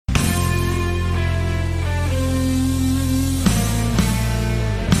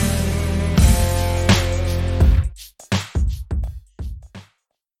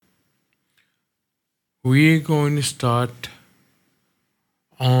We're going to start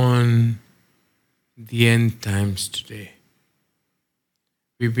on the end times today.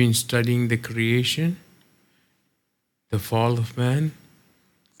 We've been studying the creation, the fall of man,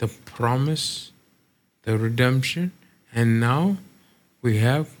 the promise, the redemption, and now we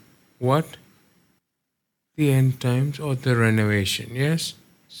have what? The end times or the renovation, yes?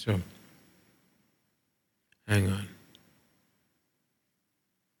 So, hang on.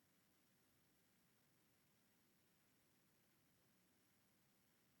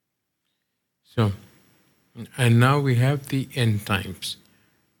 So, and now we have the end times,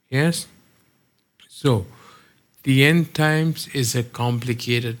 yes? So, the end times is a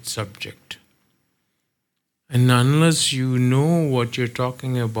complicated subject. And unless you know what you're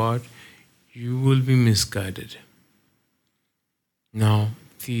talking about, you will be misguided. Now,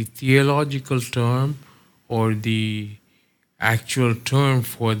 the theological term or the actual term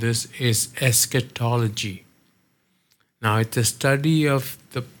for this is eschatology. Now, it's a study of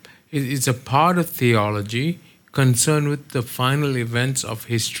it's a part of theology concerned with the final events of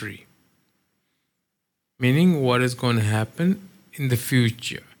history, meaning what is going to happen in the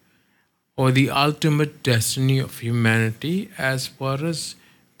future or the ultimate destiny of humanity as far as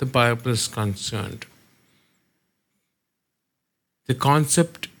the Bible is concerned. The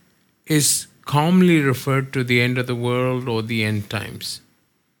concept is commonly referred to the end of the world or the end times.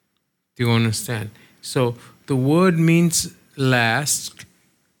 Do you understand? So the word means last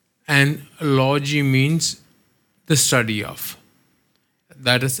and logy means the study of.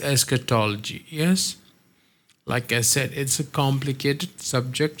 That is eschatology, yes? Like I said, it's a complicated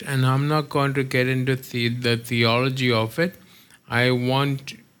subject and I'm not going to get into the theology of it. I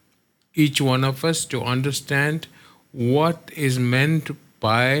want each one of us to understand what is meant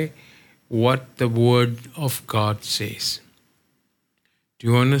by what the Word of God says. Do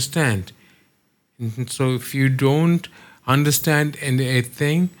you understand? And so if you don't understand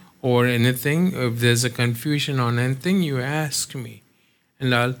anything or anything, if there's a confusion on anything, you ask me.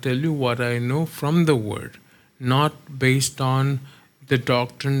 And I'll tell you what I know from the Word, not based on the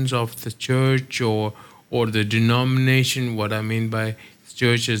doctrines of the church or the denomination. What I mean by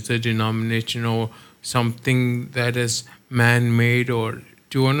church is the denomination or something that is man-made. Or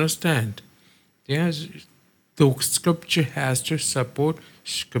do you understand? Yes, the scripture has to support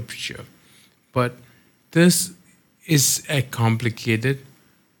scripture. But this is a complicated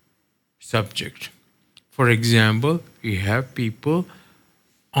subject. For example, we have people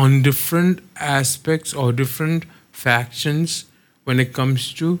on different aspects or different factions when it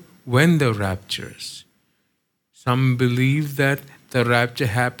comes to when the rapture is. Some believe that the rapture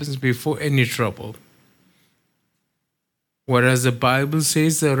happens before any trouble, whereas the Bible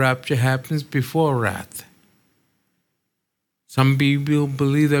says the rapture happens before wrath. Some people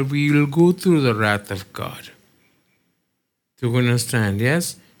believe that we will go through the wrath of God. Do you understand?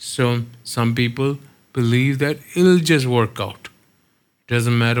 Yes? So some people believe that it'll just work out.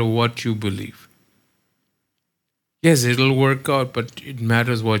 Doesn't matter what you believe. Yes, it'll work out, but it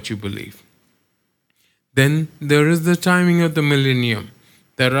matters what you believe. Then there is the timing of the millennium.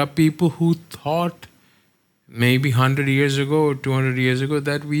 There are people who thought maybe 100 years ago or 200 years ago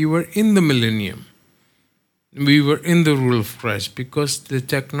that we were in the millennium. We were in the rule of Christ because the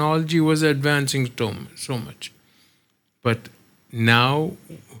technology was advancing so much. But now,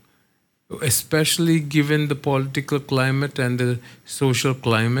 especially given the political climate and the social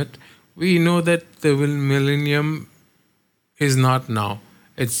climate, we know that the millennium is not now.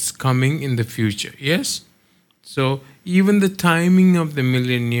 It's coming in the future. Yes? So even the timing of the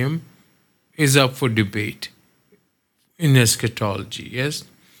millennium is up for debate in eschatology. Yes?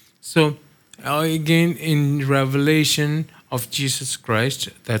 So again, in Revelation of Jesus Christ,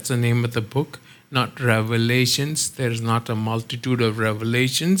 that's the name of the book, not Revelations. There's not a multitude of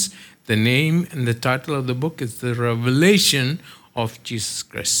revelations. The name and the title of the book is The Revelation of Jesus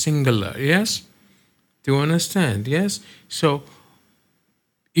Christ, singular. Yes? Do you understand? Yes? So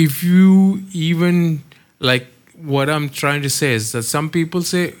if you even, like what I'm trying to say is that some people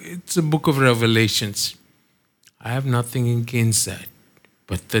say it's a book of Revelations. I have nothing against that.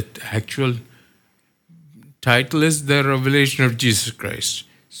 But the actual title is The Revelation of Jesus Christ.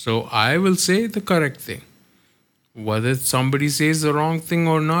 So I will say the correct thing. Whether somebody says the wrong thing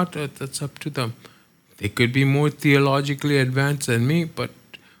or not, that's up to them. They could be more theologically advanced than me, but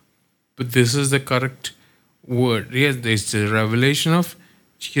this is the correct word. Yes, it's the revelation of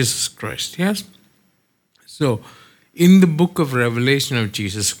Jesus Christ. Yes? So, in the book of Revelation of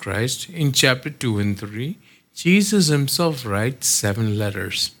Jesus Christ, in chapter 2 and 3, Jesus himself writes 7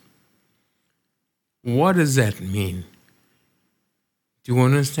 letters. What does that mean? Do you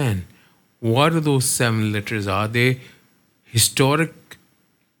understand? What are those 7 letters? Are they historic,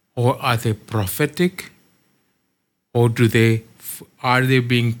 or are they prophetic, or are they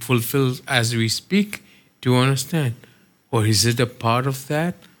being fulfilled as we speak? Do you understand? Or is it a part of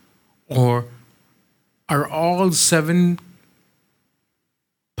that? Or are all 7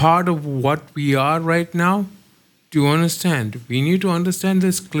 part of what we are right now? Do you understand? We need to understand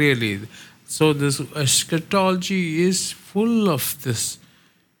this clearly. So this eschatology is full of this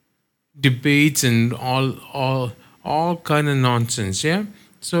debates and all kind of nonsense. Yeah.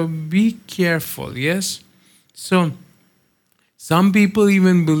 So be careful. Yes. So some people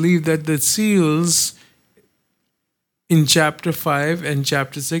even believe that the seals in chapter 5 and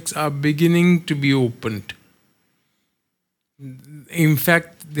chapter 6 are beginning to be opened. In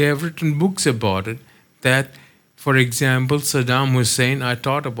fact, they have written books about it. That, for example, Saddam Hussein, I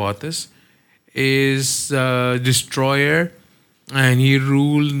thought about this, is a destroyer, and he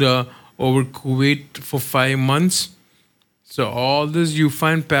ruled over Kuwait for 5 months. So all this you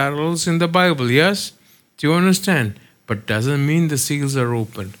find parallels in the Bible, yes? Do you understand? But doesn't mean the seals are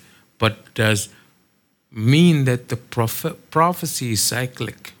opened, but does mean that the prophecy is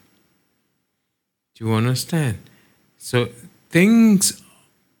cyclic. Do you understand? So things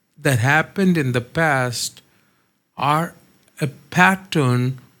that happened in the past are a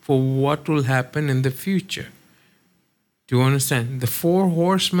pattern for what will happen in the future. Do you understand? The 4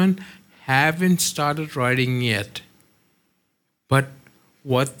 horsemen haven't started riding yet, but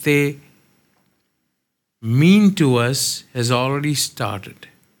what they mean to us has already started.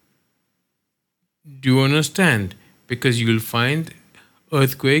 Do you understand? Because you'll find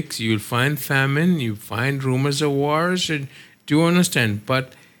earthquakes, you'll find famine, you find rumors of wars. And do you understand?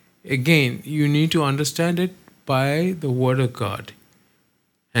 But again, you need to understand it by the Word of God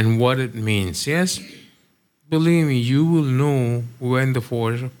and what it means. Yes? Believe me, you will know when the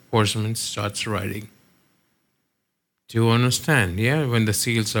 4 horsemen starts riding. Do you understand? Yeah? When the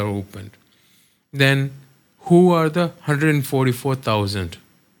seals are opened. Then who are the 144,000?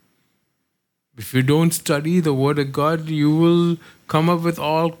 If you don't study the Word of God, you will come up with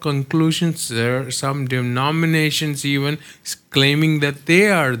all conclusions. There are some denominations even claiming that they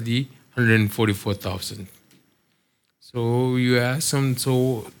are the 144,000. So you ask them,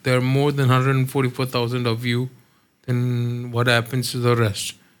 so there are more than 144,000 of you, then what happens to the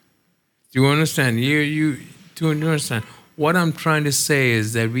rest? Do you understand? You do you understand? What I'm trying to say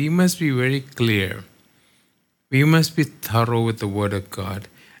is that we must be very clear. We must be thorough with the Word of God,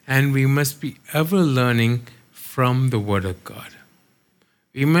 and we must be ever learning from the Word of God.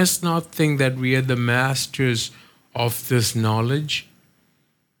 We must not think that we are the masters of this knowledge.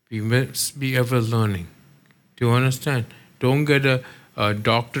 We must be ever learning. Do you understand? Don't get a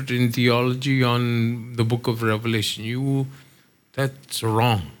doctorate in theology on the book of Revelation. That's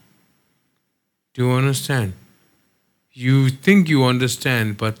wrong. Do you understand? You think you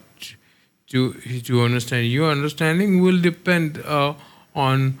understand, but to understand, your understanding will depend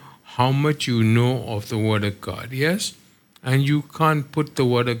on how much you know of the Word of God. Yes? And you can't put the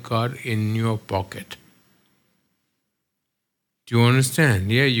Word of God in your pocket. Do you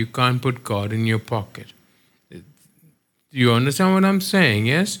understand? Yeah, you can't put God in your pocket. Do you understand what I'm saying?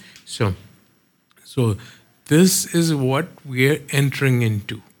 Yes? So this is what we're entering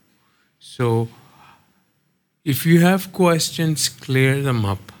into. So if you have questions, clear them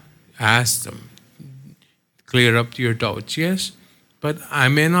up. Ask them. Clear up your doubts, yes? But I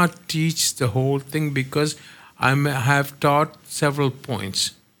may not teach the whole thing because I may have taught several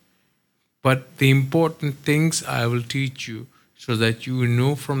points. But the important things I will teach you so that you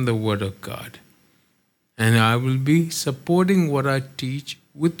know from the Word of God. And I will be supporting what I teach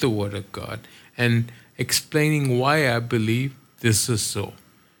with the Word of God and explaining why I believe this is so.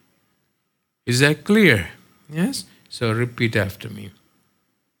 Is that clear? Yes? So repeat after me.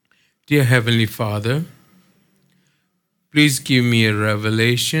 Dear Heavenly Father, please give me a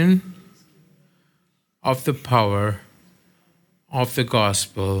revelation of the power of the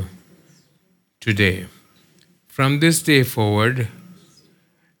gospel today. From this day forward,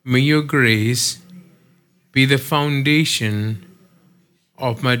 may your grace be the foundation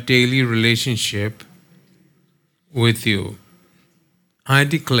of my daily relationship with you. I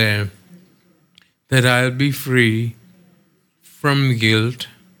declare that I'll be free from guilt,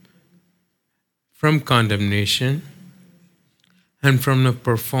 from condemnation, and from the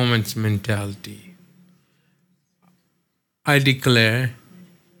performance mentality. I declare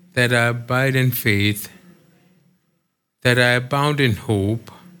that I abide in faith, that I abound in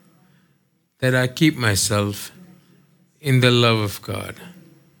hope, that I keep myself in the love of God.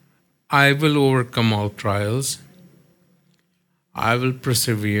 I will overcome all trials. I will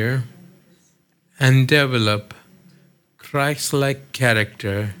persevere and develop Christ-like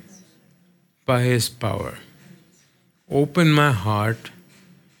character by His power. Open my heart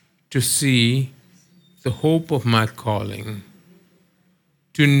to see the hope of my calling,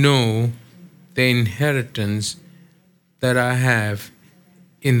 to know the inheritance that I have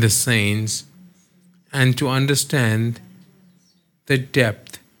in the saints, and to understand the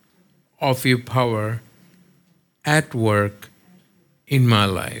depth of your power at work in my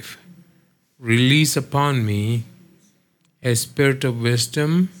life. Release upon me a spirit of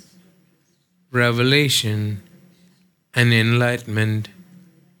wisdom, revelation, and enlightenment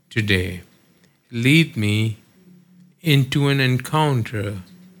today. Lead me into an encounter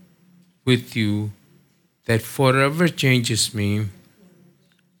with you that forever changes me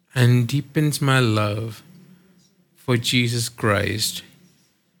and deepens my love for Jesus Christ.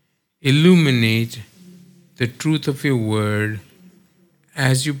 Illuminate the truth of your word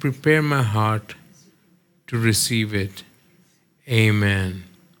as you prepare my heart to receive it. Amen.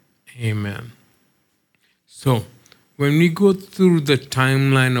 Amen. So, when we go through the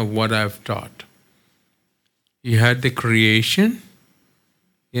timeline of what I've taught, you had the creation,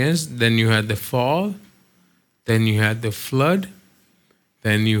 yes, then you had the fall, then you had the flood,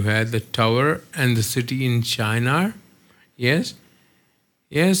 then you had the tower and the city in Shinar, yes,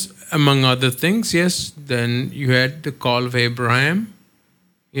 yes, among other things, yes, then you had the call of Abraham,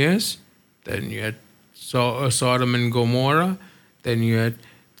 yes, then you had Sodom and Gomorrah, then you had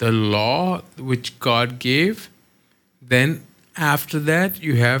the law which God gave, then after that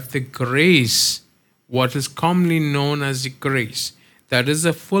you have the grace, what is commonly known as the grace. That is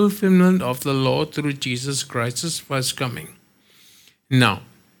the fulfillment of the law through Jesus Christ's first coming. Now,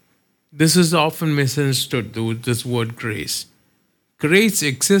 this is often misunderstood, this word grace. Grace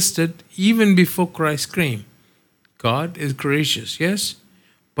existed even before Christ came. God is gracious, yes?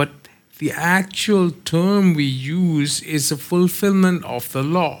 But the actual term we use is a fulfillment of the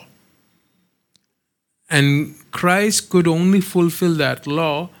law. And Christ could only fulfill that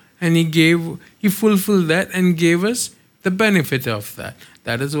law, and He fulfilled that and gave us the benefit of that.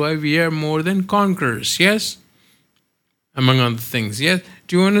 That is why we are more than conquerors, yes? Among other things, yes?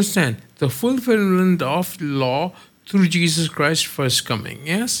 Do you understand? The fulfillment of law through Jesus Christ's first coming,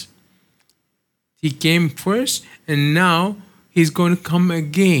 yes? He came first, and now He's going to come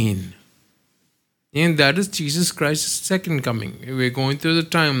again. And that is Jesus Christ's second coming. We're going through the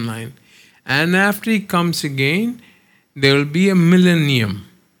timeline. And after He comes again, there will be a millennium.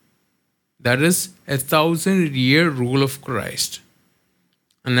 That is 1,000-year rule of Christ.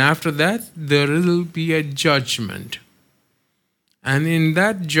 And after that, there will be a judgment. And in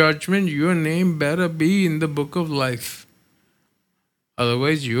that judgment, your name better be in the book of life.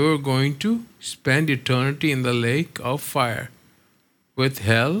 Otherwise, you're going to spend eternity in the lake of fire with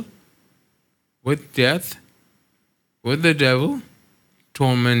hell, with death, with the devil,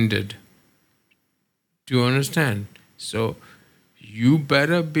 tormented. Do you understand? So, you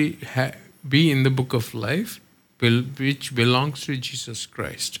better be in the book of life, which belongs to Jesus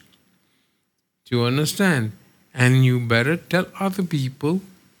Christ. Do you understand? And you better tell other people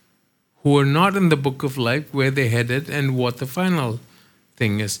who are not in the book of life where they headed and what the final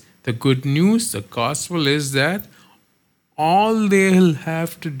thing is. The good news, the gospel is that all they'll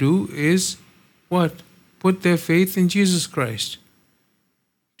have to do is what? Put their faith in Jesus Christ.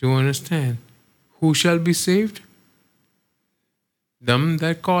 Do you understand? Who shall be saved? Them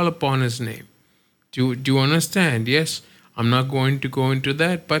that call upon His name. Do you understand? Yes, I'm not going to go into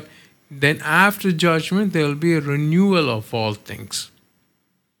that, but then after judgment, there will be a renewal of all things.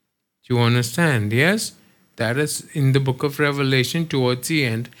 Do you understand? Yes, that is in the book of Revelation towards the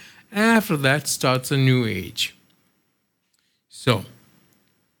end. After that starts a new age. So,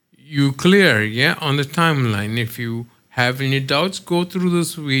 you clear, yeah, on the timeline. If you have any doubts, go through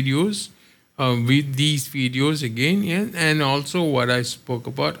those videos. With these videos again, yeah, and also what I spoke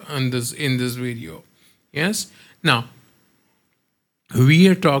about in this video. Yes. Now, we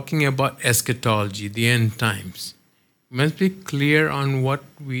are talking about eschatology, the end times. We must be clear on what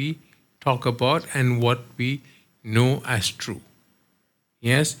we talk about and what we know as true.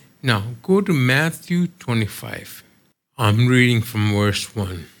 Yes. Now, go to Matthew 25. I'm reading from verse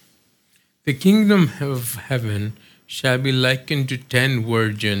 1. The kingdom of heaven shall be likened to 10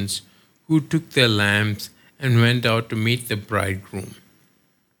 virgins who took their lamps and went out to meet the bridegroom.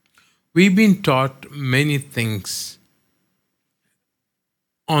 We've been taught many things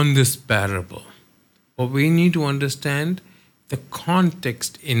on this parable, but we need to understand the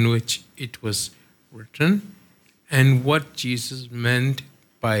context in which it was written and what Jesus meant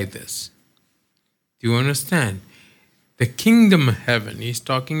by this. Do you understand? The kingdom of heaven, he's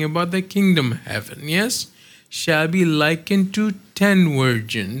talking about the kingdom of heaven, yes, shall be likened to 10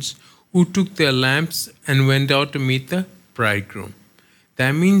 virgins who took their lamps and went out to meet the bridegroom.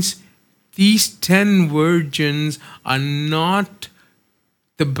 That means these 10 virgins are not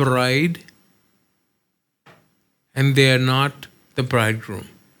the bride and they are not the bridegroom.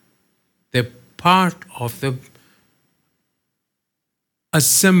 They're part of the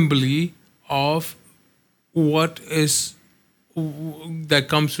assembly of what is that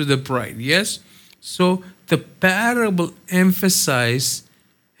comes with the bride. Yes? So the parable emphasizes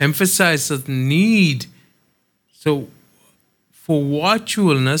the need so for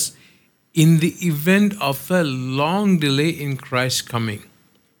watchfulness in the event of a long delay in Christ's coming.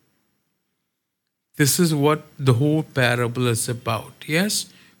 This is what the whole parable is about. Yes?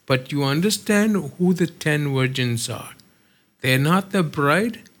 But you understand who the 10 virgins are. They are not the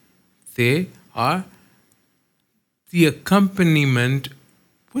bride. They are the accompaniment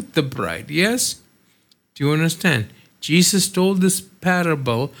with the bride. Yes? Do you understand? Jesus told this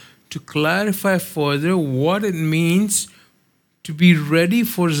parable to clarify further what it means to be ready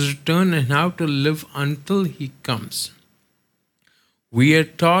for his return and how to live until he comes. We are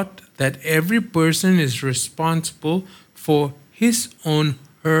taught that every person is responsible for his or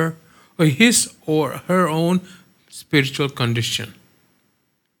her own spiritual condition.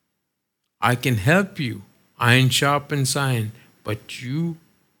 I can help you. Iron sharpens iron, but you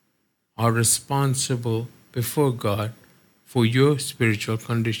are responsible before God for your spiritual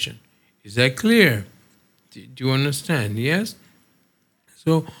condition. Is that clear? Do you understand? Yes?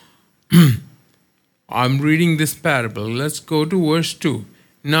 So, I'm reading this parable. Let's go to verse 2.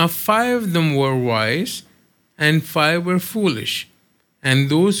 Now 5 of them were wise, and 5 were foolish. And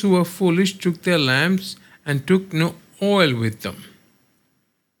those who were foolish took their lamps and took no oil with them.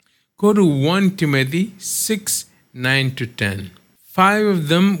 Go to 1 Timothy 6, 9 to 10. 5 of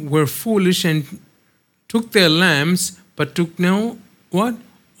them were foolish and took their lamps, but took no what?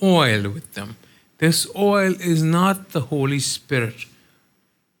 Oil with them. This oil is not the Holy Spirit,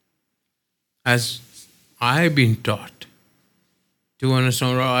 as I have been taught. To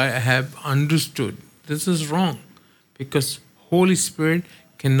understand, or I have understood. This is wrong, because Holy Spirit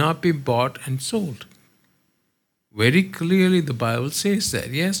cannot be bought and sold. Very clearly the Bible says that.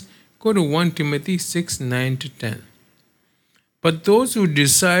 Yes? Go to 1 Timothy 6, 9 to 10. But those who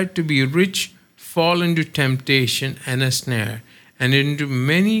desire to be rich fall into temptation and a snare, and into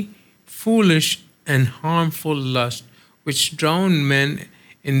many foolish and harmful lusts, which drown men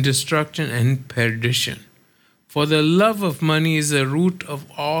in destruction and perdition. For the love of money is the root of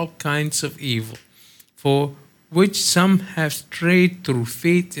all kinds of evil, for which some have strayed through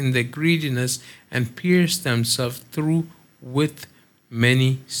faith in their greediness and pierced themselves through with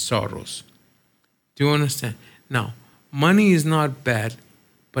many sorrows. Do you understand? Now, money is not bad,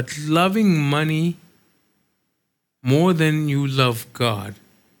 but loving money more than you love God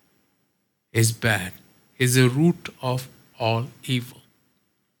is bad, is the root of all evil.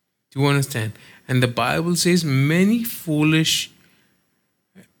 Do you understand? And the Bible says many foolish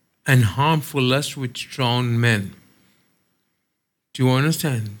and harmful lusts which drown men. Do you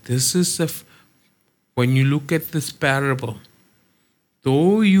understand? This is when you look at this parable,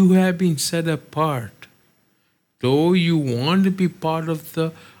 though you have been set apart, though you want to be part of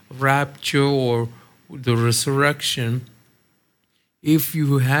the rapture or the resurrection, if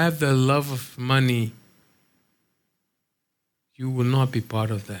you have the love of money, you will not be part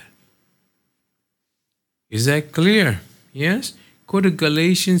of that. Is that clear? Yes? Go to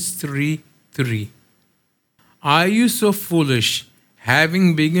Galatians 3:3. Are you so foolish?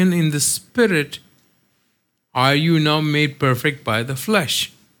 Having begun in the Spirit, are you now made perfect by the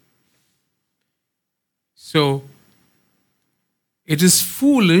flesh? So, it is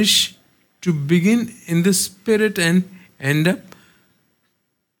foolish to begin in the Spirit and end up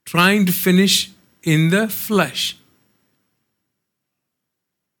trying to finish in the flesh.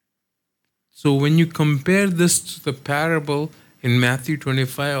 So when you compare this to the parable in Matthew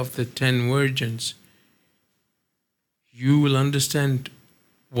 25 of the 10 virgins, you will understand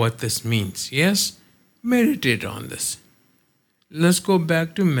what this means. Yes? Meditate on this. Let's go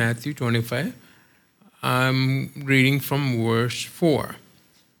back to Matthew 25. I'm reading from verse 4.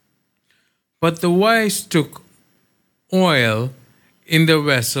 But the wise took oil in their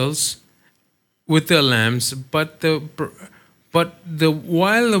vessels with their lamps, but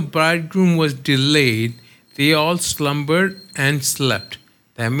while the bridegroom was delayed, they all slumbered and slept.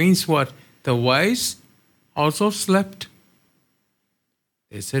 That means what? The wise also slept.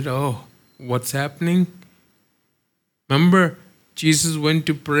 They said, oh, what's happening? Remember, Jesus went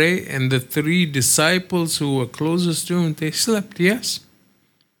to pray, and the 3 disciples who were closest to him, they slept, yes?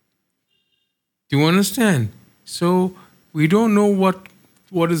 Do you understand? So we don't know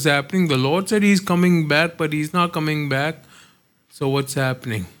what is happening. The Lord said he's coming back, but he's not coming back. So what's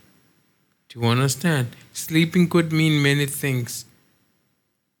happening? Do you understand? Sleeping could mean many things.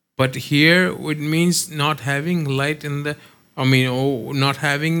 But here it means not having light in the, not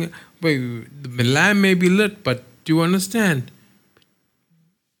having, well, the lamp may be lit, but do you understand?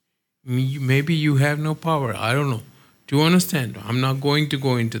 Maybe you have no power. I don't know. Do you understand? I'm not going to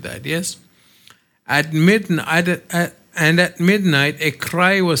go into that, yes? At midnight, at midnight, a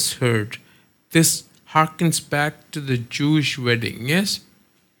cry was heard. This harkens back to the Jewish wedding, yes?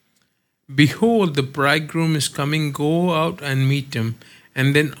 Behold, the bridegroom is coming, go out and meet him.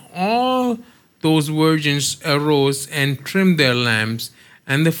 And then all those virgins arose and trimmed their lamps.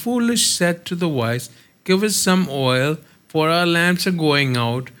 And the foolish said to the wise, give us some oil, for our lamps are going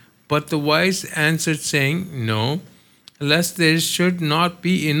out. But the wise answered, saying, no, lest there should not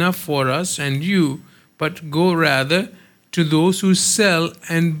be enough for us and you, but go rather to those who sell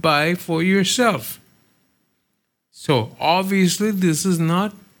and buy for yourself. So, obviously, this is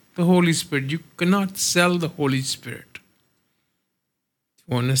not the Holy Spirit. You cannot sell the Holy Spirit.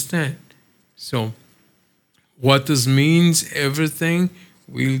 You understand? So, what this means, everything,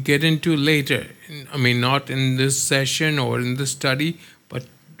 we'll get into later. Not in this session or in this study, but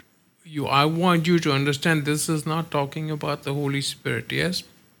I want you to understand this is not talking about the Holy Spirit, yes?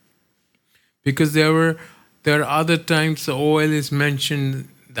 Because there are other times the oil is mentioned,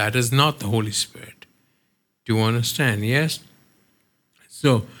 that is not the Holy Spirit. Do you understand? Yes?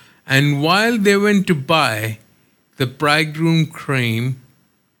 So, and while they went to buy, the bridegroom came.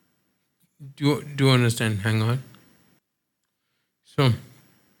 Do you understand? Hang on. So,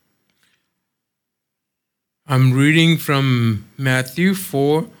 I'm reading from Matthew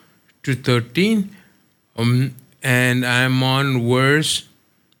 4 to 13. And I'm on verse,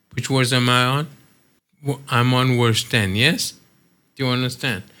 which verse am I on? I'm on verse 10, yes? Do you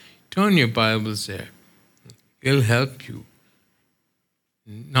understand? Turn your Bibles there. It'll help you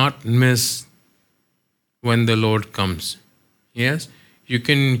not miss when the Lord comes. Yes? You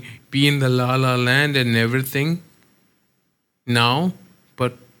can be in the la la land and everything now,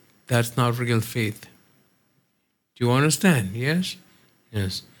 but that's not real faith. Do you understand? Yes?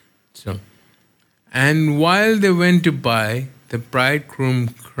 Yes. So, and while they went to buy, the bridegroom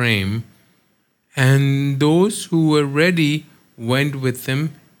came, and those who were ready went with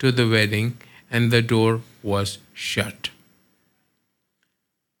him to the wedding, and the door was shut.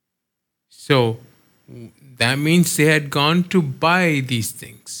 So, that means they had gone to buy these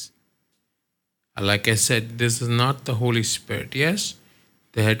things. Like I said, this is not the Holy Spirit, yes?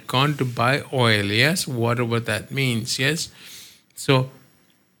 They had gone to buy oil, yes? Whatever that means, yes? So,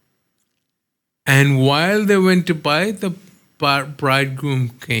 and while they went to buy, the bridegroom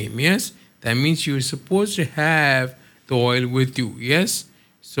came, yes? That means you're supposed to have the oil with you, yes?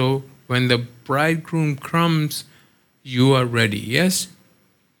 So, when the bridegroom comes, you are ready, yes?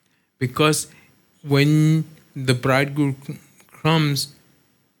 Because when the bridegroom comes,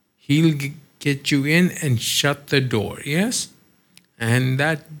 he'll get you in and shut the door, yes? And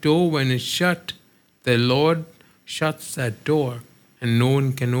that door, when it's shut, the Lord shuts that door and no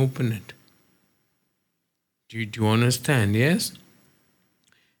one can open it. Do you understand, yes?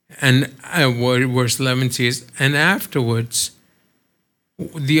 And verse 11 says, and afterwards,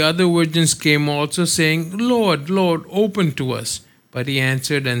 the other virgins came also, saying, Lord, Lord, open to us. But he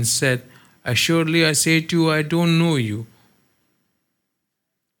answered and said, assuredly I say to you, I don't know you.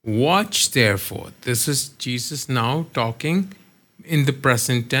 Watch therefore. This is Jesus now talking in the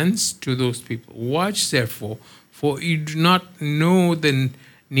present tense to those people. Watch therefore, for you do not know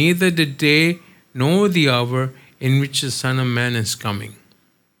neither the day nor the hour in which the Son of Man is coming.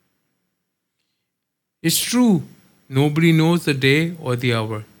 It's true, nobody knows the day or the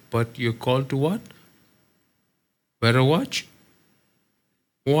hour, but you're called to what? Better watch?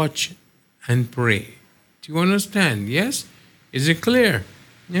 Watch and pray. Do you understand? Yes? Is it clear?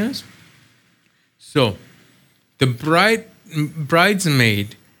 Yes? So, the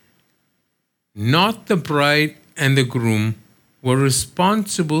bridesmaid, not the bride and the groom, were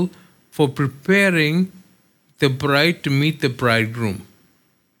responsible for preparing the bride to meet the bridegroom.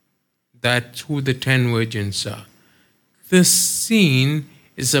 That's who the 10 virgins are. This scene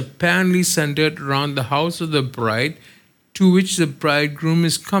is apparently centered around the house of the bride, to which the bridegroom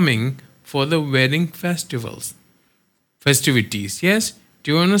is coming for the wedding festivities. Yes?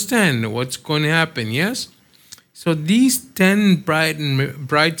 Do you understand what's going to happen? Yes? So these 10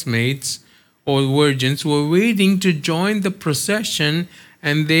 bridesmaids or virgins were waiting to join the procession,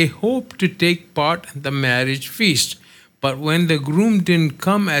 and they hoped to take part in the marriage feast. But when the groom didn't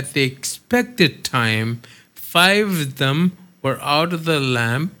come at the expected time, five of them were out of the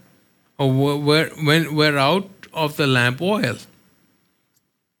lamp, or were out of the lamp oil.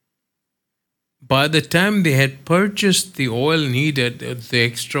 By the time they had purchased the oil needed, the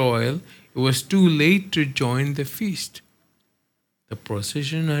extra oil, it was too late to join the feast. The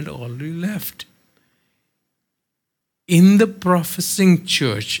procession had already left. In the professing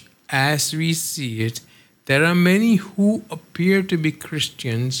church, as we see it, there are many who appear to be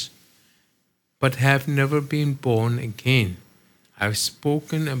Christians but have never been born again. I've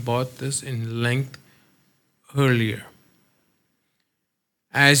spoken about this in length earlier.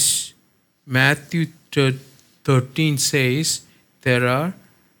 As Matthew 13 says, there are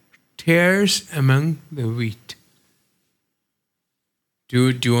tares among the wheat.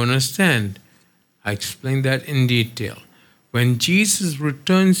 Do you understand? I explained that in detail. When Jesus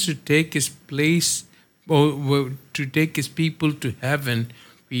returns to take his place, or to take his people to heaven,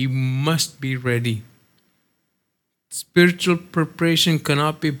 we must be ready. Spiritual preparation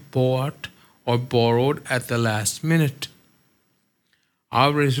cannot be bought or borrowed at the last minute.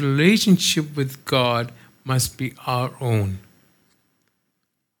 Our relationship with God must be our own.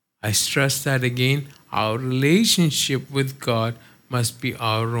 I stress that again. Our relationship with God must be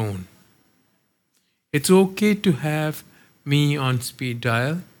our own. It's okay to have me on speed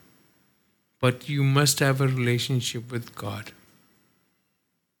dial, but you must have a relationship with God.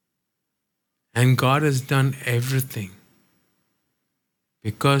 And God has done everything.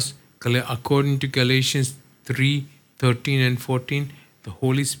 Because according to Galatians 3:13 and 14, the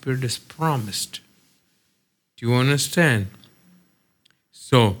Holy Spirit is promised. Do you understand?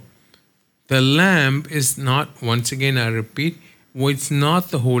 So, the Lamb is not, once again I repeat, it's not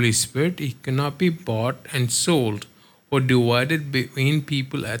the Holy Spirit. It cannot be bought and sold or divided between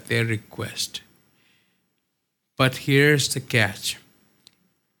people at their request. But here's the catch.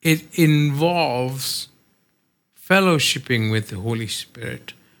 It involves fellowshipping with the Holy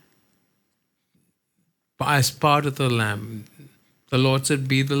Spirit as part of the Lamb. The Lord said,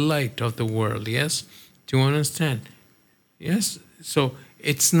 be the light of the world. Yes? Do you understand? Yes? So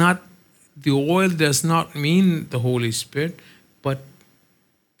it's not, the oil does not mean the Holy Spirit, but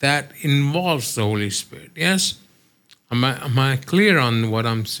that involves the Holy Spirit. Yes? Am I clear on what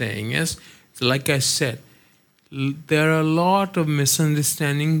I'm saying? Yes? So like I said, there are a lot of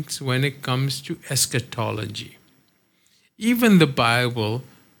misunderstandings when it comes to eschatology. Even the Bible,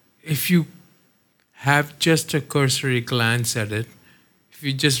 if you have just a cursory glance at it, if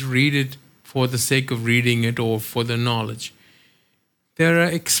you just read it for the sake of reading it or for the knowledge, there are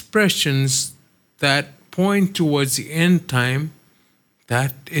expressions that point towards the end time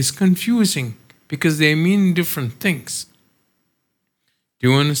that is confusing because they mean different things. Do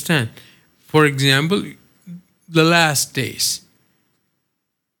you understand? For example, the last days.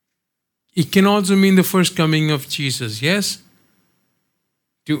 It can also mean the first coming of Jesus, yes?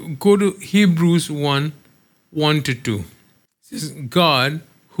 Go to Hebrews 1:1-2. It says, God,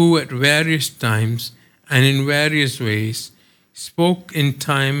 who at various times and in various ways spoke in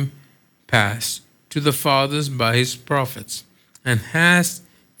time past to the fathers by his prophets, and has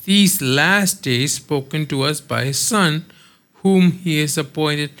these last days spoken to us by his Son, whom he has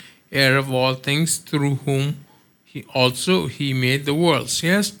appointed heir of all things, through whom he made the worlds.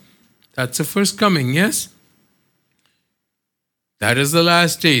 Yes? That's the first coming, yes? That is the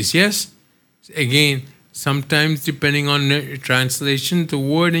last days, yes? Again, sometimes depending on the translation, the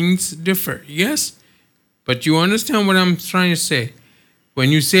wordings differ, yes? But you understand what I'm trying to say.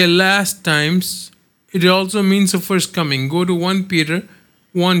 When you say last times, it also means the first coming. Go to 1 Peter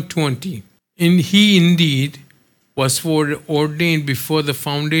 1:20. And he indeed was foreordained before the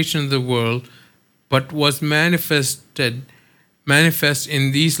foundation of the world, but was manifest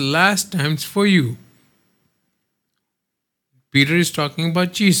in these last times for you. Peter is talking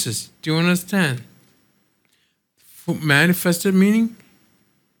about Jesus. Do you understand? Manifested meaning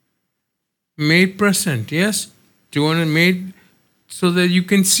made present, yes? Do you want to made so that you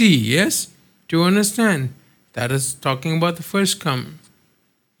can see, yes? Do you understand? That is talking about the first come,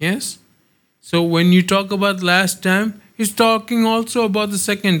 yes? So when you talk about last time, it's talking also about the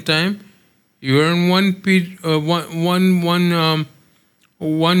second time. You're in 1 Peter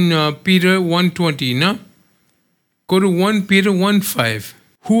 1:20, no? Go to 1 Peter 1:5.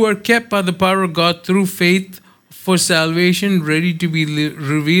 Who are kept by the power of God through faith for salvation, ready to be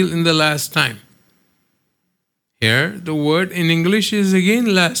revealed in the last time. Here, the word in English is again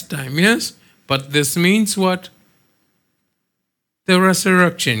last time, yes? But this means what? The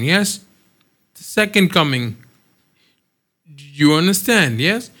resurrection, yes? the second coming. Do you understand?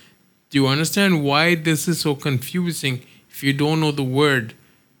 Yes? Do you understand why this is so confusing if you don't know the word?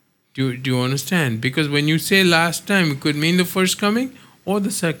 Do you understand? Because when you say last time, it could mean the first coming or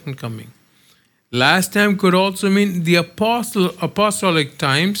the second coming. Last time could also mean the apostolic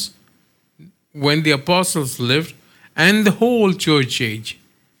times when the apostles lived and the whole church age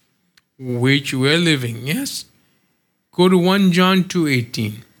which we're living. Yes? Go to 1 John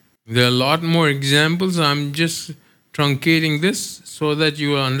 2:18. There are a lot more examples. I'm just truncating this so that you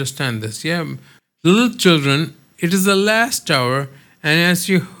will understand this. Yeah. Little children, it is the last hour, and as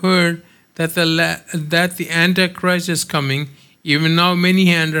you heard that the Antichrist is coming, even now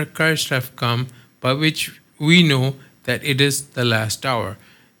many Antichrists have come, by which we know that it is the last hour.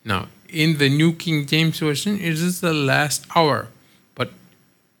 Now, in the New King James Version, it is the last hour. But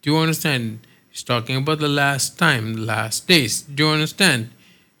do you understand? It's talking about the last time, the last days. Do you understand?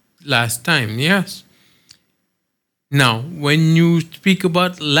 Last time, yes. Now, when you speak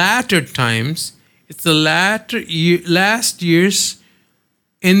about latter times, it's the last years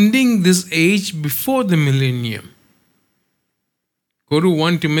ending this age before the millennium. Go to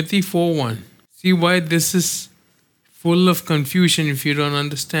 1 Timothy 4:1. See why this is full of confusion if you don't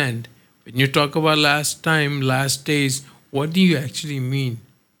understand. When you talk about last time, last days, what do you actually mean?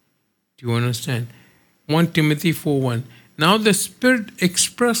 Do you understand? 1 Timothy 4:1. Now the Spirit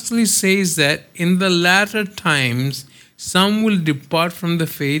expressly says that in the latter times some will depart from the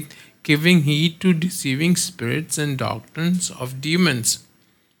faith, giving heed to deceiving spirits and doctrines of demons.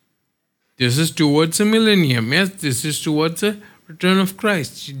 This is towards a millennium. Yes, this is towards the return of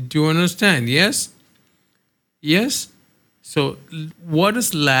Christ. Do you understand? Yes? Yes? So what is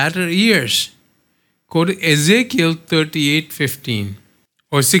latter years? Go to Ezekiel 38:15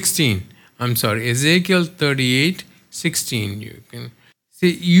 or 16. I'm sorry, Ezekiel 38:16. You can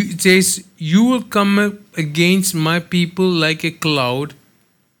see, it says, "You will come up against my people like a cloud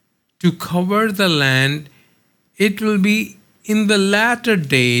to cover the land. It will be in the latter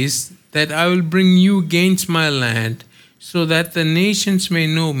days that I will bring you against my land, so that the nations may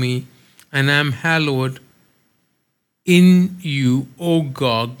know me, and I am hallowed in you, O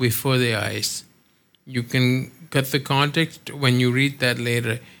Gog, before their eyes." You can get the context when you read that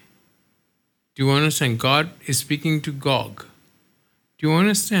later. Do you understand? God is speaking to Gog. Do you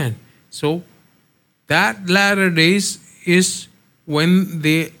understand? So that latter days is when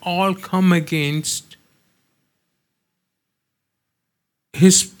they all come against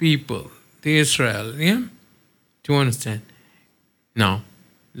his people, the Israel. Yeah? Do you understand? Now,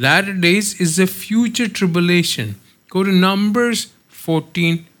 latter days is the future tribulation. Go to Numbers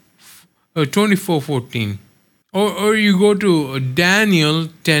 24:14. Or you go to Daniel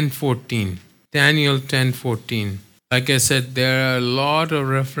 10:14. Daniel 10:14. Like I said, there are a lot of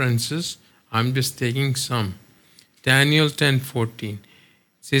references. I'm just taking some. Daniel 10:14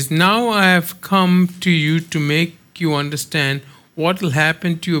 says, "Now I have come to you to make you understand what will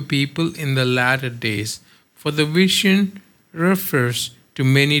happen to your people in the latter days. For the vision refers to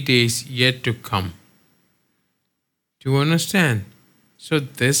many days yet to come." Do you understand? So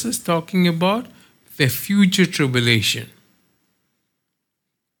this is talking about the future tribulation.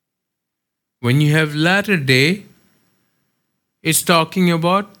 When you have latter day, it's talking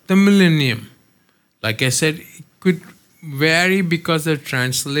about the millennium. Like I said, it could vary because of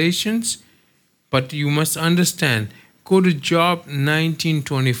translations, but you must understand. Go to Job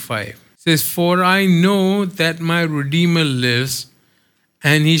 19:25. It says, "For I know that my Redeemer lives,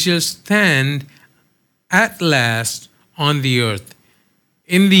 and he shall stand at last on the earth."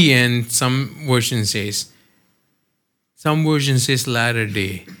 In the end, some version says latter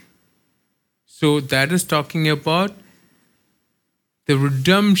day. So that is talking about the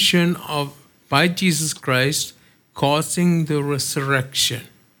redemption by Jesus Christ causing the resurrection.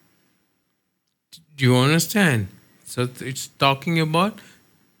 Do you understand? So it's talking about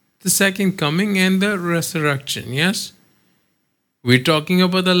the second coming and the resurrection. Yes? We're talking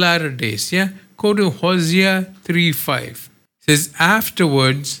about the latter days. Yeah? Go to Hosea 3:5. It says,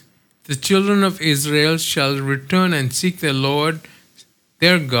 "Afterwards the children of Israel shall return and seek the Lord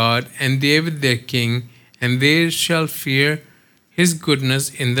their God and David their king, and they shall fear his goodness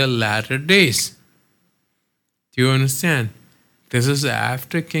in the latter days." Do you understand? This is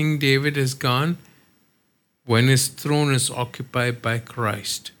after King David is gone, when his throne is occupied by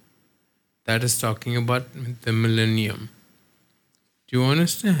Christ. That is talking about the millennium. Do you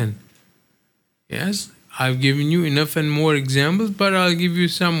understand? Yes, I've given you enough and more examples, but I'll give you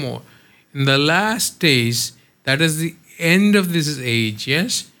some more. In the last days, that is the end of this age,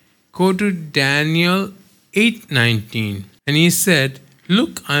 yes? Go to Daniel 8:19. "And he said,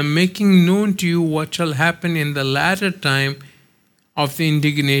 Look, I am making known to you what shall happen in the latter time of the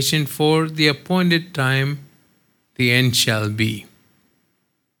indignation, for the appointed time the end shall be.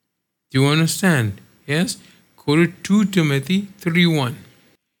 Do you understand? Yes? Go to 2 Timothy 3:1. It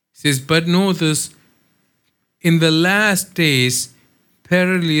says, but know this, in the last days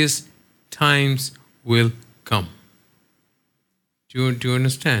perilous times will come. Do you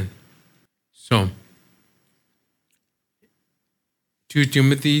understand? So, 2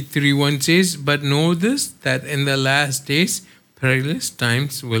 Timothy 3:1 says, but know this, that in the last days perilous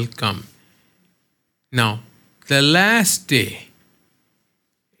times will come. Now, the last day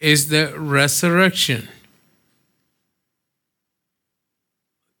is the resurrection,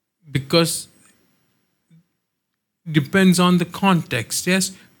 because depends on the context.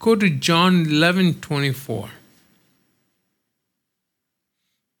 Yes, go to John 11:24.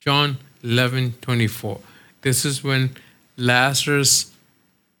 John 11:24. This is when Lazarus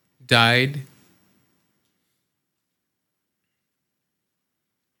died.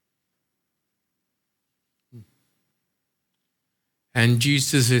 And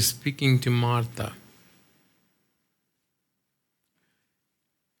Jesus is speaking to Martha.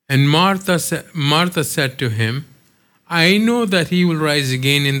 And Martha said to him, I know that he will rise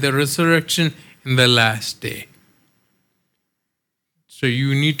again in the resurrection in the last day. So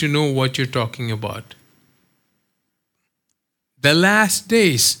you need to know what you're talking about. The last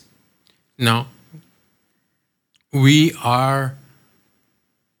days. Now, we are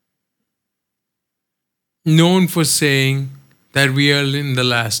known for saying that we are in the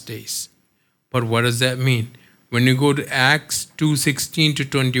last days. But what does that mean? When you go to Acts 2:16 to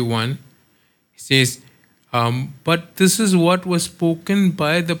 21, it says, but this is what was spoken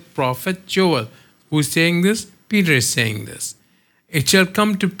by the prophet Joel. Who's saying this? Peter is saying this. It shall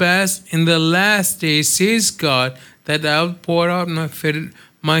come to pass in the last days, says God, that I will pour out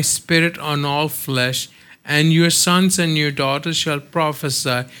my spirit on all flesh, and your sons and your daughters shall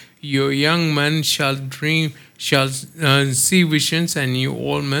prophesy, your young men shall see visions, and you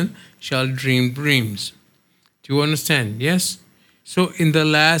old men shall dream dreams. Do you understand? Yes? So in the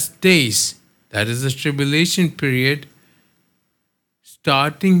last days, that is the tribulation period,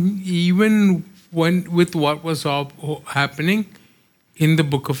 starting even with what was happening in the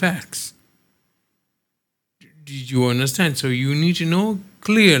book of Acts. Did you understand? So you need to know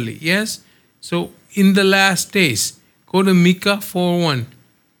clearly. Yes? So in the last days, go to Micah 4:1.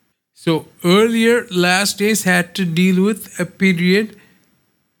 So earlier last days had to deal with a period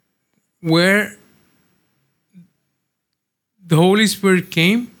where the Holy Spirit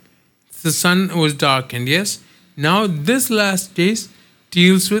came, the sun was darkened. Yes? Now this last days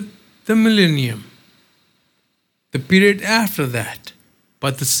deals with the millennium, the period after that.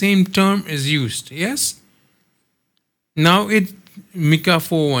 But the same term is used. Yes? Now Micah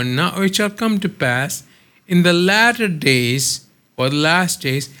 4:1. Now it shall come to pass in the latter days, or the last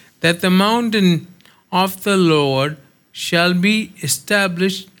days, that the mountain of the Lord shall be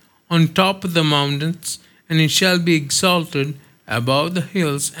established on top of the mountains, and it shall be exalted above the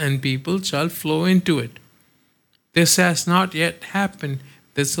hills, and people shall flow into it. This has not yet happened.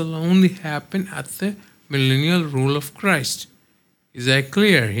 This will only happen at the millennial rule of Christ. Is that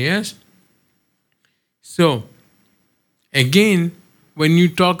clear? Yes? So, again, when you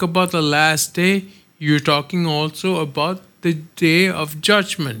talk about the last day, you're talking also about the day of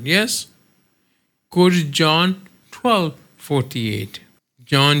judgment. Yes? Go to John 12:48.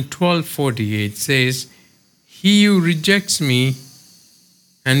 John 12:48 says, he who rejects me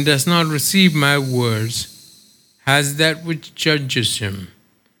and does not receive my words has that which judges him.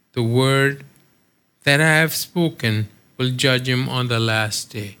 The word that I have spoken will judge him on the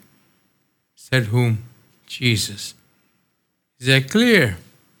last day. Said whom? Jesus. Is that clear?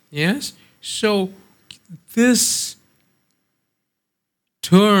 Yes? So this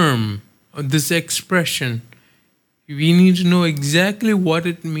term, or this expression, we need to know exactly what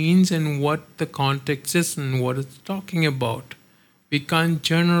it means and what the context is and what it's talking about. We can't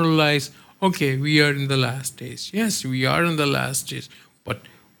generalize, okay, we are in the last days. Yes, we are in the last days. But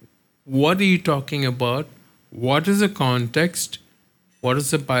what are you talking about? What is the context? What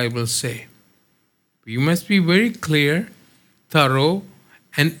does the Bible say? We must be very clear, thorough,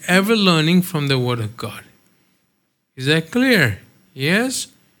 and ever learning from the Word of God. Is that clear? Yes?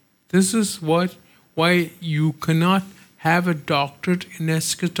 This is why you cannot have a doctorate in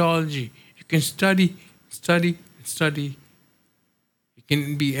eschatology. You can study. You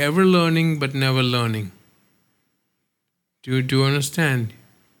can be ever learning but never learning. Do you understand?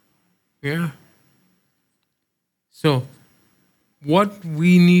 Yeah? So, what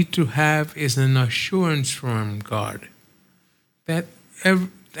we need to have is an assurance from God that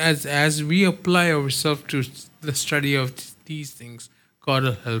as we apply ourselves to the study of these things, God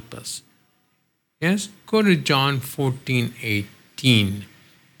will help us. Yes? Go to John 14:18.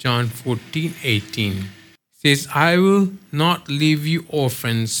 John 14:18 says, I will not leave you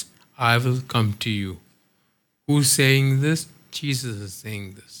orphans, I will come to you. Who's saying this? Jesus is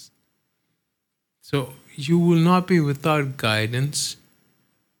saying this. So you will not be without guidance.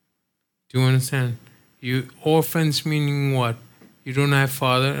 Do you understand? You orphans meaning what? You don't have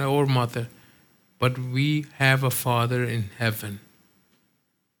father or mother, but we have a Father in heaven.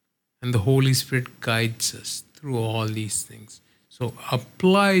 And the Holy Spirit guides us through all these things. So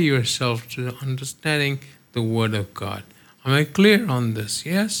apply yourself to understanding the Word of God. Am I clear on this?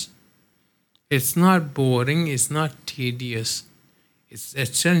 Yes? It's not boring, it's not tedious. It's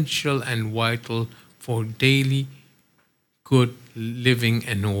essential and vital for daily good living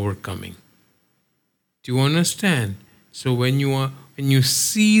and overcoming. Do you understand? So when you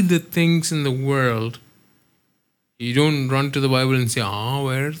see the things in the world, you don't run to the Bible and say,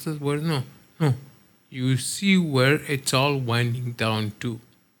 where is this word? No. You see where it's all winding down to.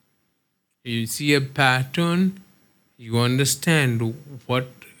 You see a pattern, you understand what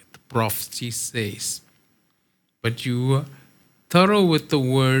the prophecy says. But you are thorough with the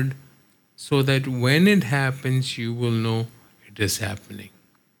word so that when it happens, you will know it is happening.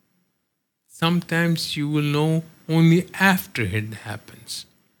 Sometimes you will know only after it happens.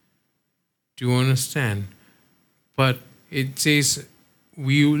 Do you understand? But it says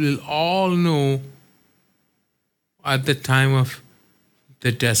we will all know at the time of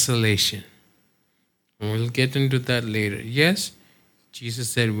the desolation. We'll get into that later. Yes, Jesus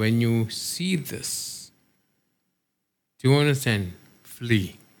said, when you see this, do you understand?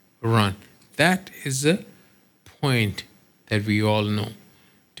 Flee, run. That is a point that we all know.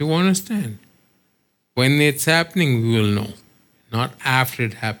 Do you understand? When it's happening, we will know. Not after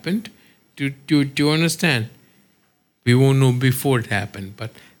it happened. Do you understand? We won't know before it happened. But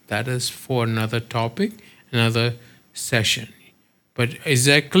that is for another topic, another session. But is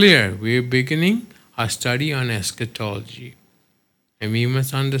that clear? We're beginning our study on eschatology. And we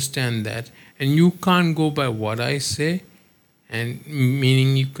must understand that. And you can't go by what I say. And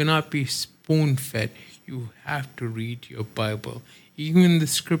meaning you cannot be spoon-fed. You have to read your Bible. Even the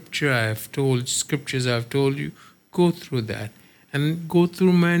scriptures I've told you, go through that. And go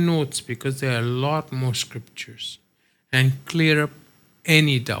through my notes because there are a lot more scriptures. And clear up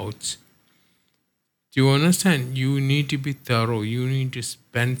any doubts. Do you understand? You need to be thorough. You need to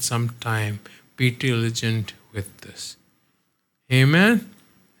spend some time. Be diligent with this. Amen?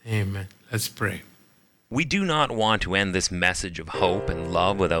 Amen. Let's pray. We do not want to end this message of hope and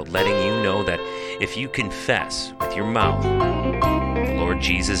love without letting you know that if you confess with your mouth the Lord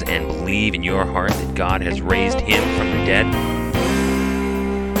Jesus and believe in your heart that God has raised him from the dead,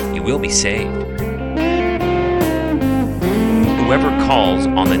 you will be saved. Whoever calls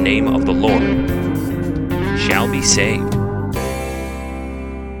on the name of the Lord shall be saved.